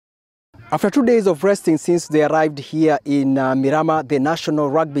After 2 days of resting since they arrived here in Miramas, the national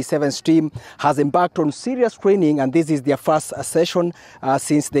rugby sevens team has embarked on serious training, and this is their first session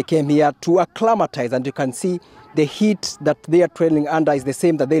since they came here to acclimatize. And you can see the heat that they are training under is the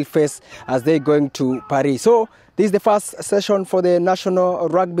same that they'll face as they're going to Paris. So this is the first session for the national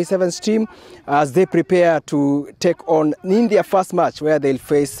rugby sevens team as they prepare to take on in their first match where they'll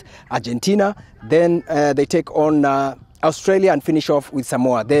face Argentina. Then they take on Australia and finish off with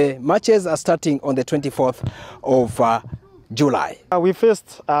Samoa. The matches are starting on the 24th of July. We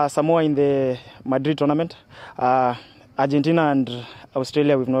faced Samoa in the Madrid tournament. Argentina and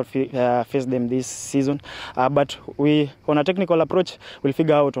Australia, we've not faced them this season. But we, on a technical approach, we'll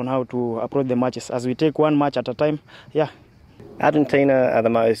figure out on how to approach the matches as we take one match at a time. Yeah. Argentina are the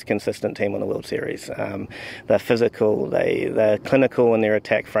most consistent team on the World Series. They're physical, they're clinical in their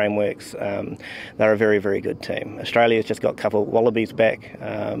attack frameworks. They're a very, very good team. Australia's just got a couple of Wallabies back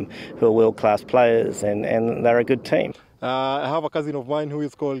who are world-class players, and they're a good team. I have a cousin of mine who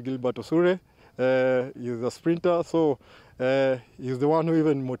is called Gilbert Osure. He's a sprinter, so he's the one who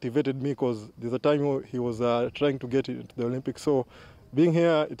even motivated me, because there's a time he was trying to get into the Olympics. So being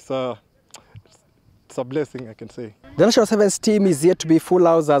here, it's a blessing, I can say. The national sevens team is yet to be full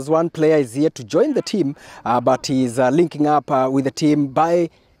house as one player is yet to join the team, but he's linking up with the team by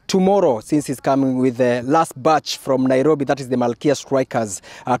tomorrow, since he's coming with the last batch from Nairobi, that is the Malkia Strikers,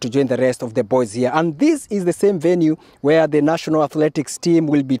 to join the rest of the boys here. And this is the same venue where the national athletics team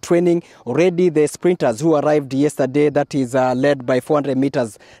will be training. Already the sprinters who arrived yesterday, that is led by 400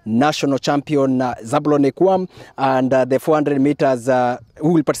 meters national champion Zabulon Ekwam, and the 400 meters who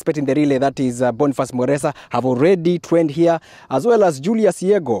will participate in the relay, that is Boniface Moresa, have already trained here, as well as Julius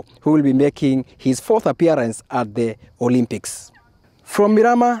Yego, who will be making his fourth appearance at the Olympics. From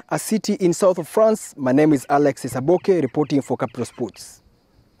Miramas, a city in south of France, my name is Alex Isaboke, reporting for Capital Sports.